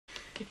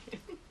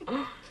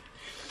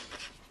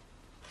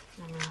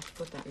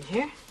In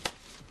here.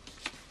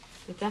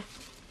 Like that.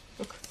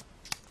 Look.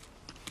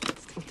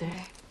 It's up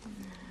there.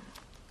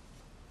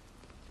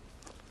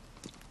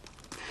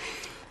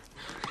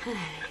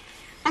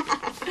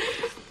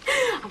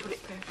 I'll put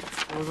it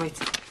perfect. All right.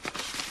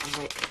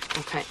 All right.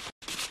 Okay.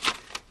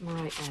 All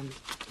right.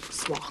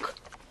 Swalk.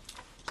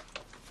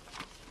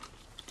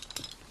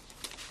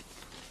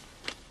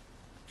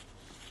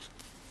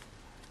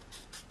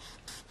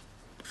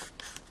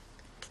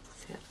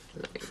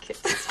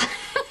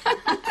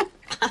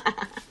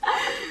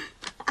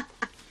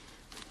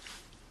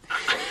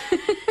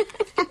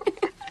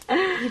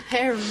 You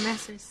pair of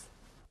messers.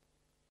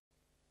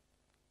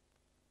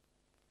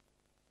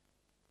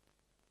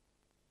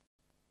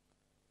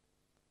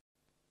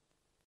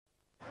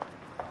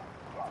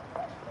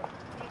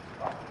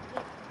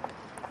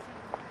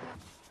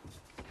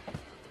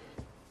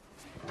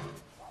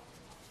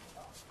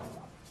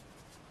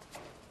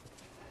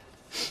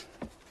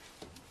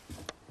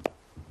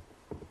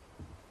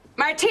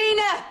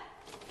 Martina!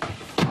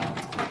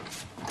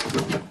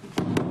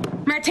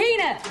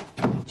 Martina!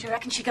 Do you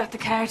reckon she got the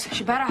card?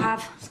 She better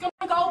have. It's gonna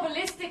go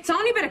ballistic. It's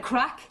only a bit of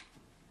crack.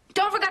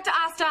 Don't forget to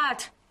ask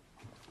Dad.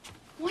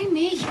 Why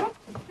me?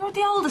 You're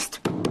the oldest.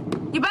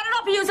 You better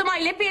not be using my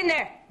lippy in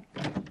there.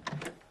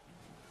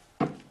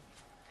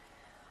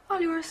 All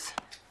yours.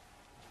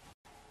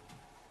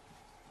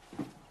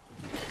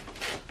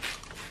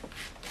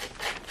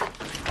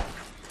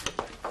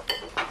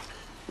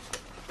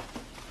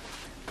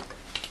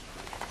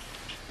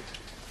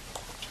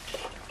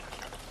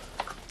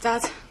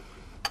 Dad.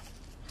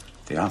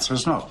 The answer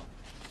is no.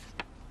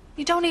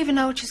 You don't even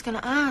know what she's going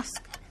to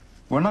ask.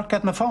 We're not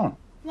getting the phone.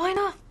 Why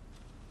not?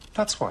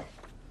 That's why.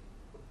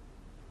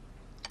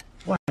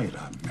 Wait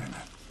a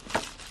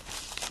minute.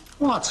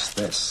 What's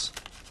this?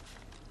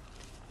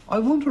 I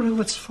wonder who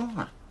it's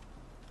for.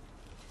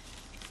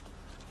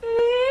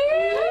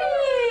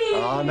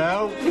 Oh,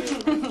 no.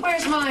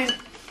 Where's mine?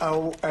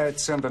 Oh,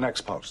 it's in the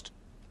next post.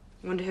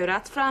 Wonder who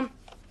that's from?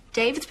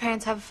 David's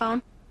parents have a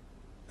phone.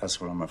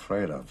 That's what I'm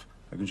afraid of.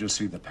 I can just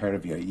see the pair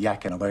of you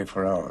yakking away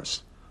for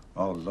hours.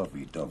 All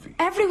lovey-dovey.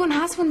 Everyone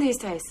has one these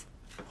days.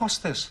 What's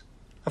this?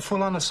 A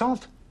full-on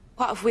assault?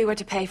 What if we were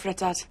to pay for it,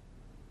 Dad?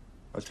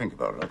 I'll think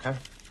about it, okay?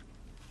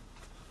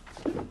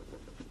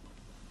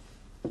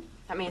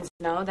 That means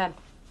no, then.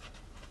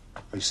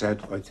 I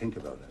said I'd think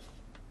about it.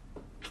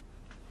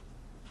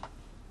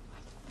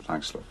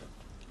 Thanks, love.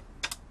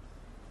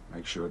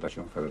 Make sure that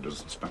young fella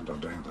doesn't spend all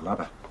day in the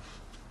ladder.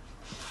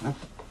 Huh?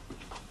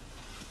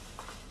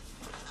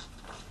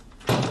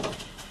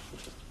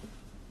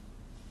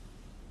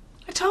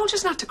 I told you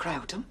not to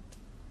crowd him.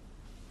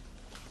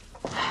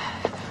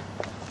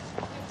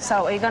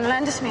 So, are you going to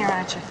lend us to me, or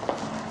aren't you?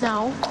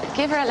 No.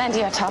 Give her a lend of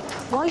your top.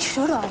 Why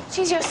should I?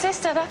 She's your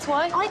sister, that's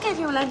why. I gave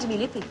you a lend of me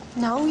lippy.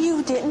 No,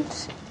 you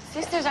didn't.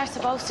 Sisters are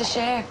supposed to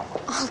share.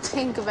 I'll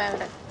think about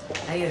it.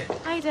 Hey,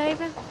 Hi,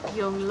 David.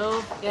 Young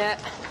love. Yeah.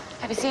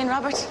 Have you seen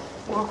Robert?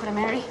 Work with a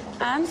Mary.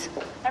 And?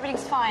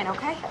 Everything's fine,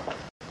 okay?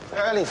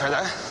 Early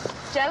fella.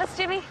 Jealous,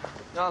 Jimmy?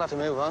 Y'all have to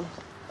move on.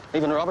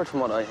 Even Robert,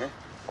 from what I hear.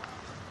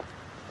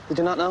 Did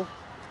you not know?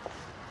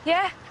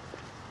 Yeah.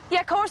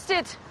 Yeah, of course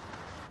did.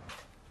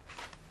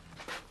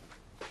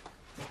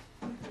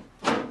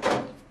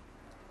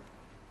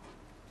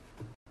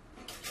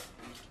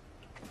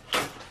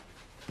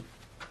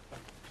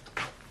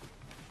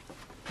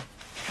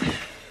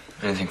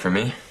 Anything for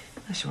me?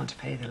 unless you want to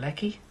pay the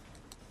lecky.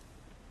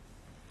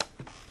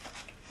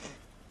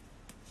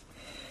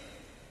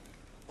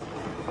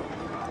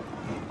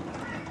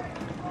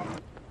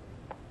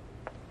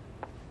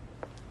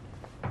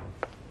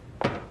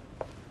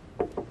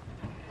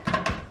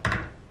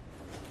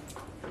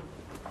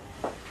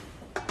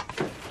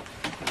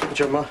 What's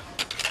your ma?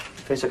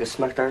 Face like a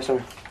smacked arse on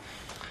her.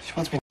 She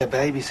wants me to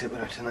babysit with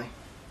her tonight.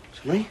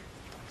 Tonight?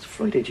 It's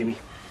Friday, Jimmy.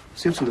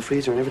 Soup's in the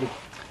freezer and everything.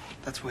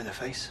 That's why the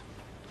face.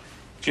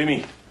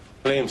 Jimmy,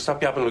 Liam,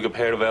 stop yapping like a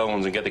pair of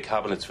elves and get the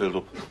cabinets filled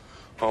up.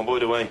 Oh, by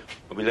the way,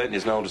 I'll be letting you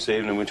know this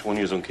evening which one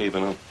you're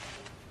keeping on.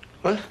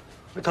 What?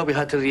 I thought we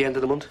had till the end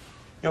of the month.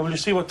 Yeah, well, you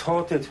see what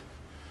Todd did.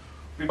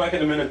 Be back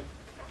in a minute.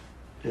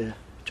 Yeah,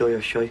 Joy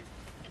or shy.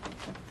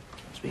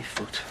 It's me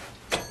fucked.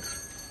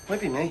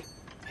 Might be me.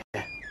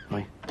 Yeah,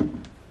 right.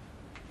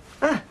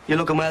 Ah, you're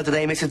looking well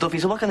today, Mrs. Duffy,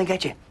 so what can I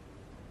get you?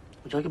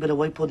 Would you like a bit of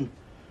white pudding?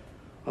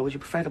 Or would you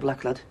prefer the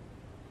black lad?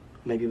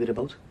 Maybe a bit of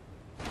both?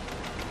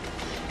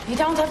 If you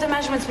don't have the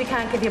measurements, we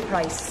can't give you a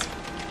price.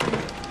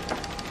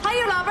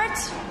 Hiya, Robert.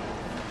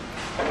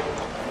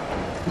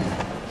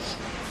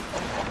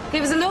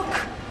 Give us a look.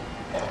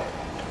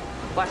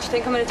 What, you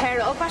think I'm going to tear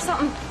it up or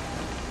something?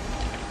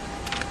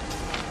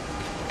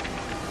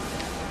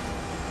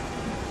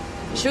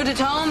 You should have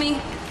told me.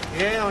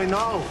 Yeah, I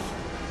know.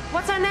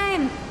 What's her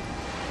name?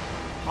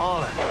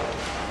 Paula.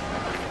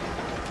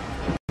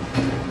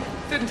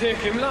 Didn't take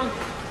him long.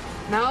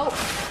 No.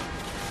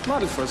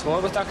 Model for us,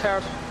 what with that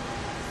card?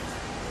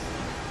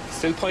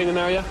 Still pining,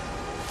 are you?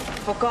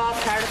 Fuck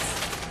off,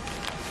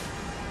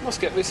 carrots.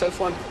 Must get myself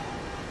one.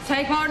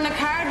 Take more than a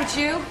card with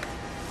you.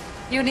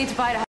 You need to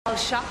buy the whole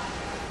shop.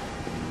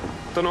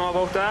 Don't know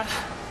about that.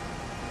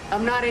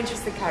 I'm not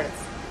interested,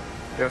 carrots.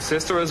 Your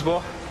sister is,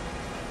 but.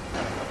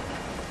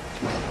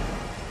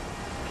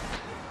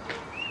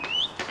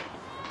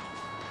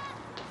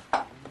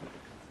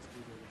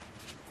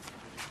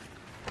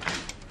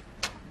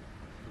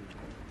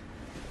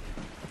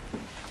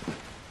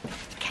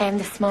 Came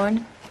this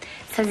morning.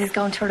 Says he's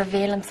going to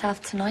reveal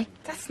himself tonight.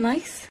 That's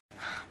nice.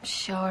 I'm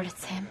sure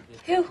it's him.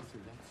 Who?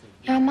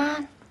 Your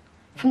man.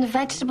 From the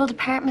vegetable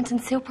department in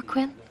Super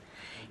Quinn.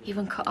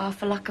 Even cut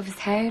off a lock of his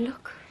hair,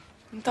 look.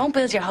 Don't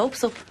build your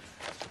hopes up.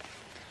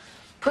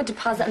 Put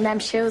deposit on them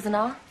shoes and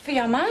all. For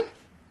your man?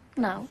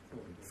 No.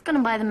 He's gonna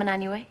buy them in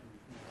anyway.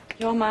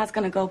 Your man's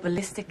gonna go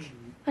ballistic.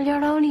 Well,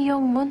 you're only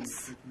young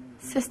once,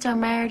 Sister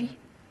Mary.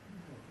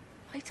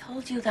 I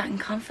told you that in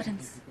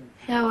confidence.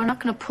 Yeah, we're not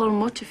gonna pull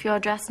much if you're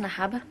dressing a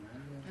habit.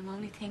 I'm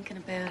only thinking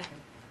about it.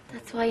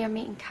 That's why you're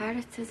meeting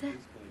carrots, is it?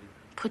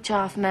 Put you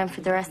off men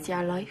for the rest of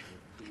your life.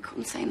 I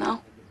couldn't say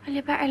no. Well,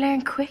 you better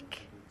learn quick.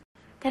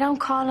 They don't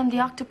call him the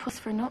octopus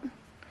for nothing.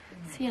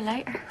 See you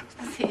later.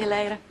 See you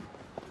later.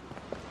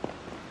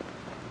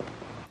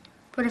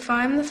 But if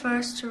I am the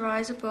first to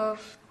rise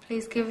above,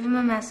 please give him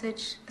a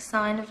message, a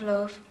sign of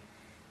love.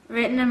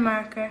 Written in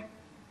marker,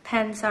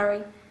 pen,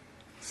 sorry,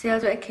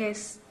 sealed with a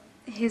kiss.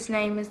 His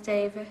name is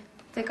David,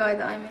 the guy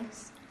that I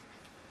miss.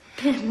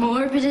 Bit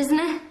morbid, isn't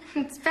it?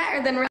 It's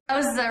better than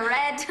roses are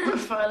red.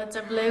 Violets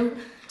are blue.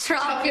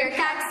 Drop your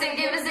caps and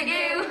give us a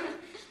goo.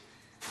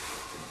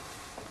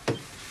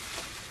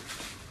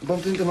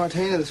 Bumped into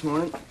Martina this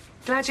morning.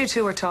 Glad you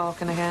two were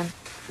talking again.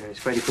 Yeah, he's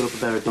Freddie put up a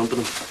better dumping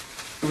him.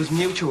 It was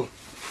mutual.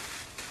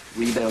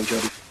 Rebound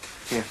job.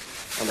 Here,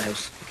 on the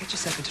house. Get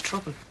yourself into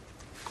trouble.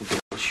 Good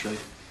girl, shy.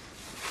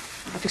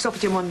 I'll fix up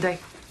with you Monday.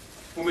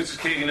 Oh, Mrs.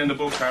 Keegan in the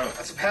book, Carol.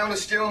 That's a pound of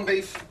stew and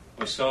beef.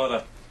 I saw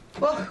that.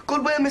 Well,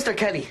 goodwill, Mr.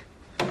 Kelly.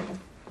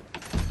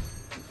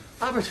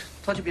 Albert,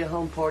 thought you'd be at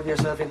home pouring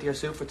yourself into your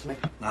soup for tonight.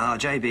 No,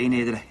 JB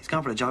needed it. He's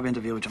gone for a job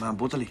interview with your man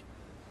Butterley.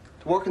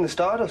 To work in the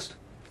Stardust?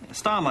 The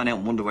star man out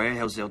in one of the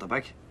warehouses out the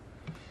back.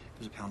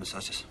 There's a pound of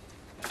sausages.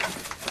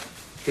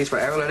 These for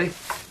Errol, are they?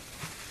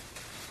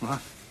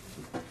 What?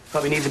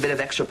 Probably needs a bit of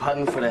extra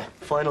padding for the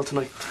final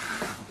tonight.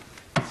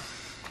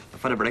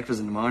 For the breakfast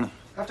in the morning.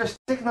 After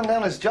sticking them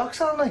down as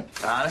jocks all night?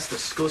 Ah, that's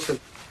disgusting.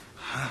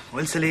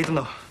 We'll still eat them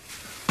though.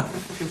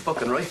 Too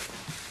fucking right.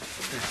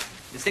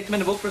 You stick them in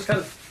the book for us,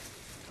 Kel?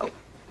 Oh.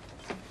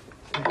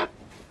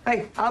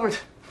 Hey,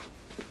 Albert.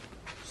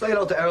 Say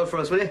hello to Errol for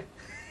us, will you?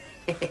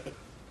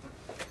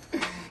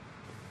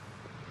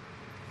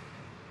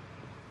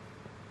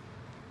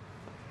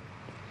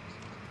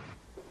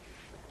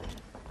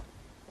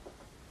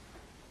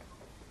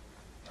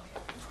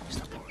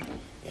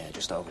 Yeah,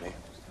 just over there.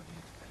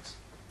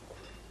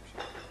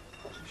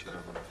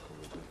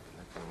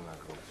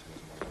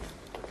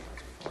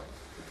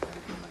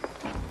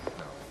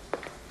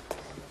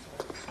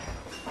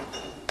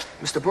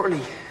 Mr.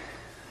 Burley.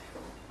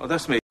 Oh,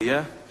 that's me,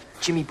 yeah?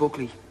 Jimmy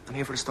Buckley. I'm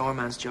here for the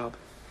storeman's job.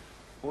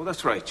 Oh,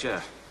 that's right,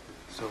 yeah.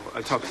 So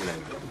I'll talk to you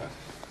later.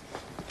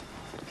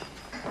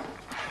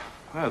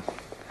 Well,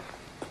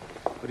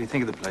 what do you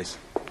think of the place?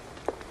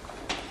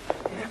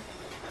 Yeah.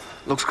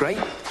 Looks great.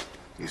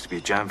 Used to be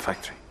a jam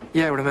factory.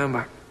 Yeah, I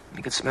remember.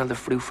 You could smell the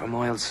fruit for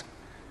miles.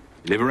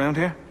 You live around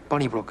here?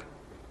 Bonnybrook.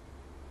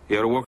 You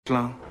out of work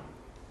long?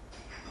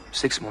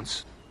 6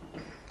 months.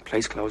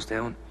 Place closed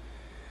down.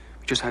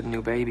 We just had a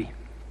new baby.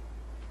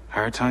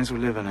 Hard times we're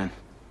living in.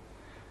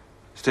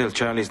 Still,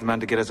 Charlie's the man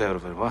to get us out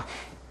of it, what?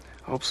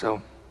 Hope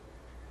so.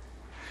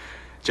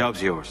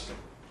 Job's yours.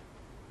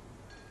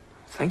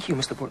 Thank you,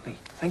 Mr. Buckley.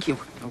 Thank you.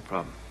 No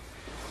problem.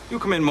 You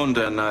come in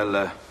Monday and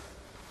I'll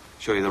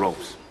show you the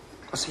ropes.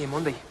 I'll see you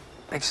Monday.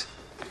 Thanks.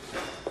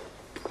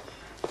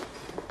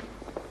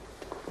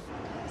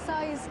 So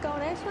he's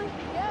going out tonight?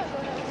 Yeah,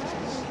 we're going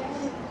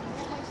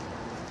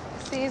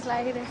out. See you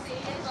later. See you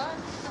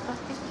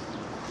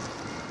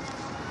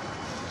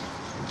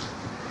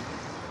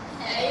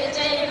Hey,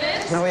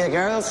 David. How are you,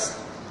 girls?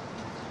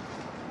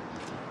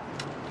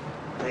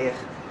 Hey,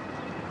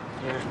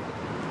 yeah.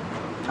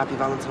 Happy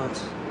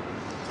Valentine's.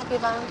 Happy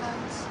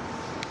Valentine's.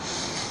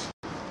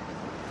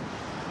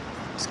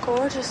 It's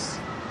gorgeous.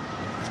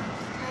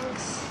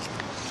 Thanks.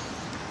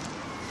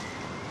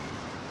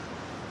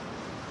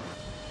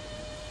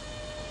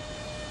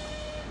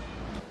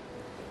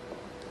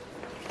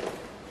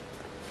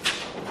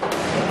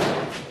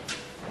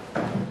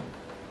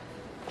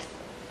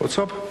 What's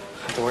up? I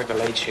have to work a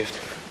late shift.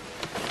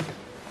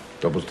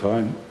 Double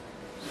time.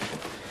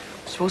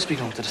 I'm supposed to be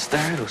going to the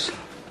Stardust.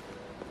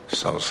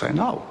 So say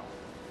no.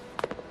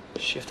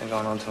 Shifting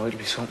going on tonight will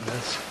be something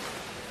else.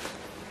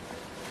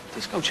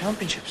 Disco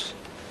championships.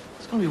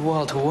 It's going to be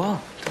wall to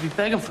wall. They'll be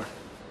begging for it.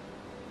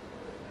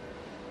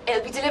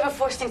 It'll be delivered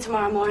first thing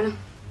tomorrow morning.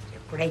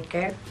 Great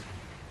girl.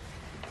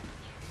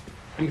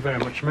 Thank you very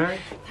much, Mary.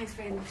 Thanks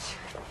very much.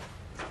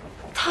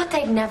 Thought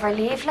they'd never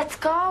leave. Let's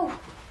go.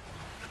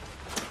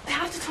 They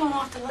have to turn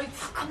off the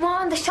lights. Come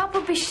on, the shop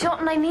will be shut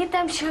and I need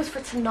them shoes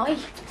for tonight.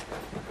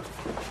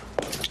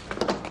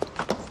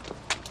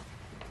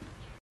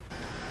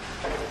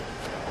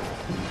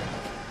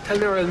 Tell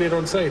me I'll meet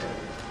on site.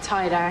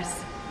 Tired arse.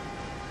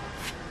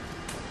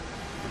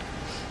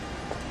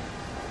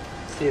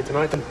 See you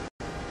tonight then.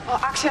 Oh,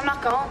 actually, I'm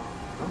not going.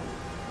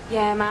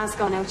 Yeah, Ma's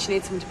going out. She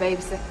needs someone to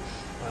babysit.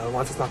 Well,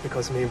 once it's not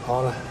because of me and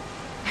Paula.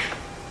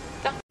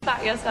 Don't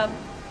flatter yourself.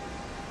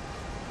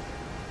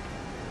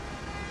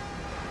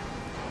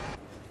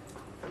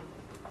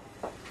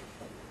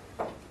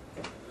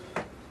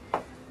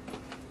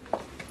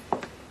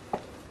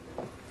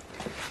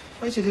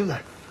 Why'd you do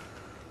that?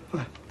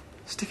 What?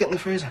 Stick it in the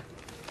freezer.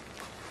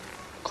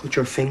 Cut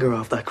your finger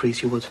off that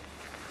crease, you would.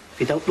 If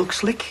you don't look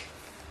slick,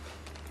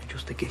 you're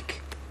just a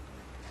geek.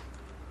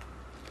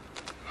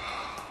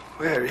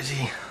 Where is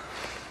he?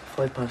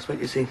 5 past, wait,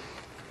 you see.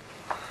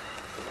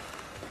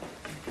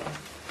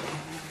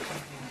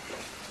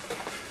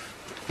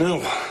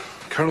 Now,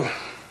 Colonel.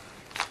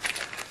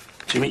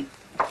 Jimmy.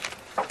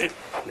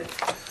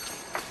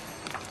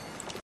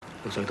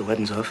 Looks like the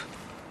wedding's off.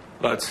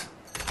 Lads.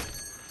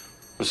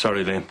 I'm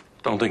sorry, Liam.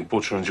 Don't think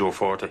butchering's your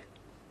forte.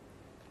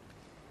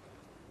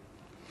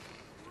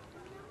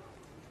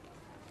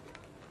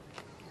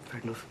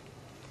 Fair enough.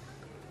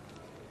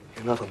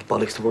 You're not a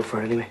bollocks to work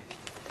for anyway.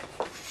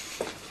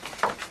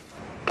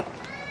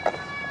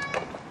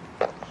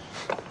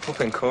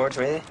 Up in court,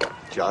 really?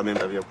 Job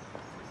interview.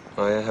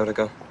 Oh, yeah, how'd it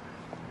go?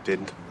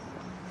 Didn't.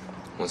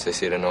 Once they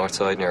see the north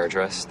side in your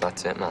address,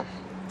 that's it, man.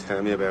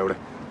 Tell me about it.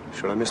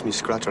 Sure, I miss me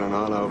scratching and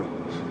all over.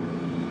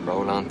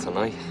 Roll on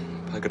tonight.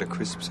 Bag of the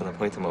crisps and a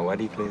pint of my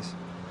waddy, please.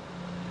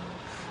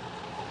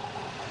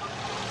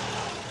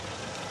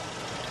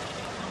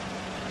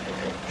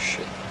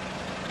 Shit.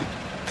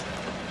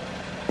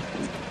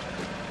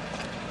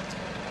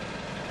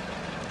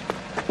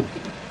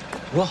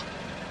 What?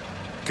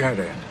 Get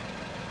in.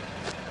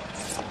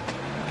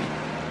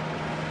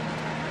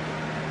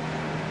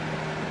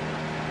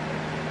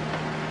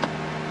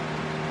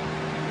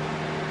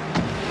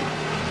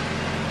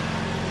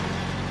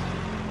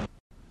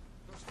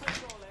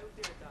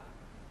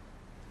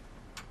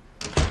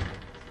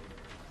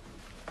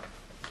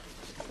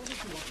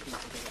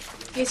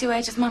 Here's your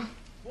wages, Mum.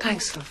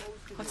 Thanks, love.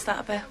 What's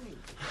that about?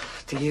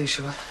 The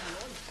usual.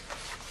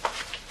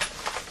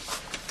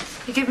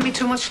 You giving me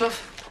too much,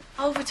 love?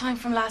 Overtime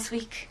from last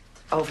week.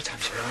 Overtime,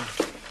 sure.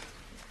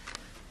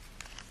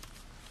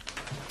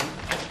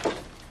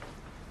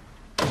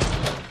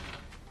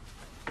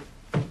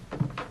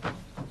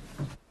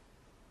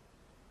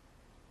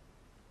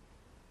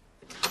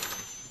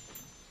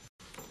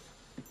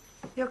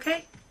 You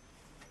okay?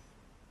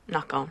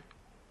 Not going.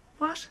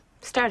 What?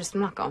 Stardust,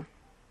 I'm not going.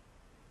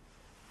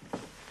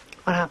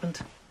 What happened?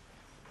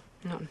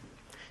 Nothing.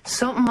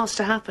 Something must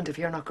have happened if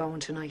you're not going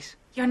tonight.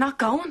 You're not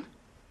going?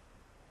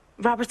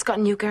 Robert's got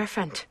a new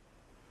girlfriend.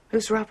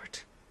 Who's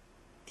Robert?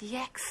 The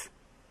ex.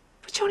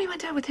 But you only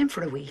went out with him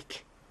for a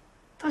week.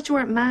 Thought you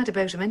weren't mad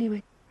about him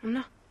anyway. I'm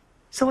not.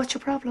 So what's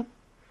your problem?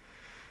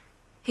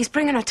 He's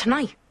bringing her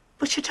tonight.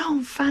 But you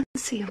don't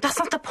fancy him. That's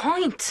not the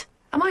point.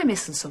 Am I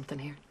missing something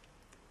here?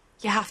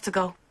 You have to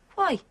go.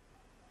 Why?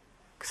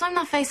 Because I'm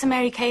not facing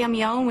Mary Kay on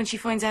my own when she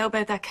finds out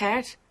about that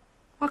card.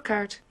 What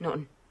card?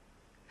 Nothing.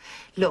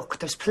 Look,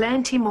 there's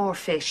plenty more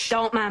fish.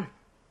 Don't, ma'am.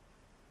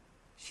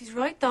 She's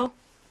right, though.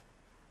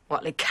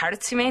 What, like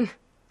carrots, you mean?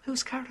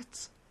 Whose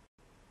carrots?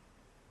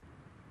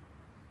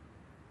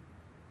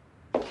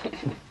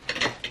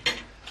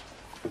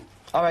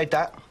 All right,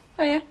 Dad.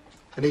 Oh, yeah?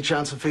 Any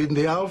chance of feeding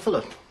the owl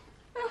fella?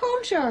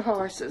 Hold your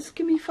horses.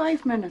 Give me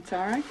 5 minutes, all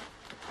right?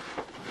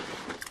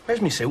 Where's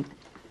me suit?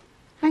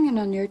 Hanging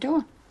on your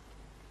door.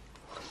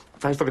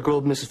 Thanks for the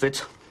grub, Mrs.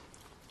 Fitz.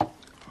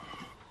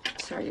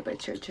 Sorry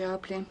about your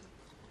job, Liam.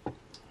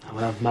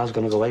 Well, Ma's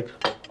gonna go ape.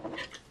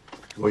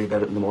 Worry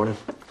about it in the morning.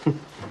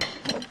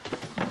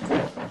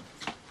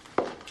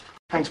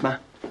 Thanks, Ma.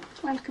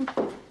 Welcome.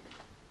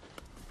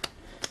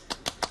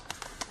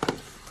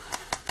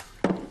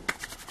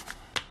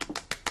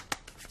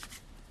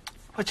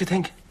 What do you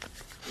think?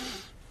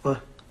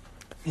 What?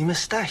 Me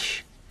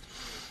moustache.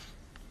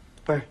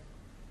 Where?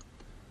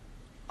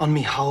 On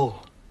me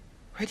hole.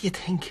 Where do you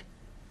think?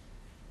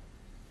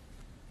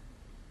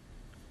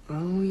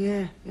 Oh,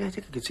 yeah. Yeah, I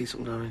think I could see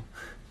something all right.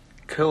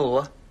 Cool,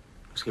 what?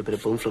 Looks like a bit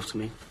of bone fluff to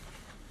me.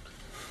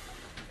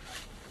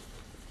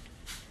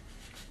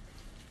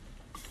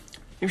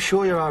 You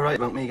sure you're all right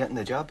about me getting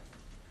the job?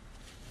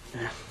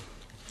 Yeah.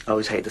 I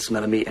always hate the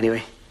smell of meat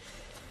anyway.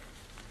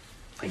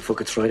 Like,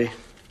 fuck, it's Friday.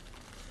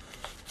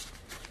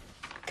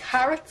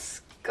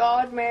 Carrots?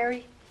 God,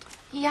 Mary.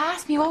 He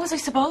asked me, what was I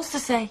supposed to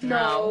say?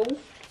 No.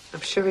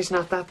 I'm sure he's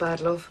not that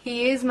bad, love.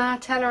 He is, Ma.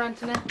 Tell her,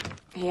 Antoinette.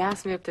 He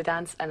asked me up to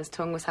dance and his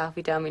tongue was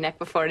halfway down my neck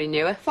before he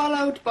knew it.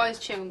 Followed by his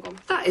chewing gum.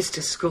 That is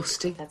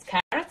disgusting. That's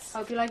carrots.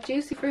 Hope you like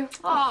juicy fruit.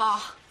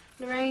 Oh.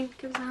 Lorraine,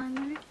 give us a hand,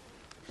 Mary.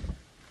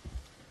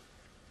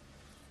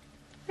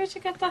 Where'd you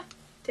get that?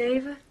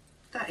 David.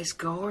 That is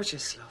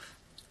gorgeous, love.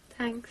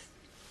 Thanks.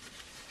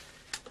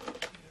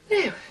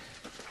 Now,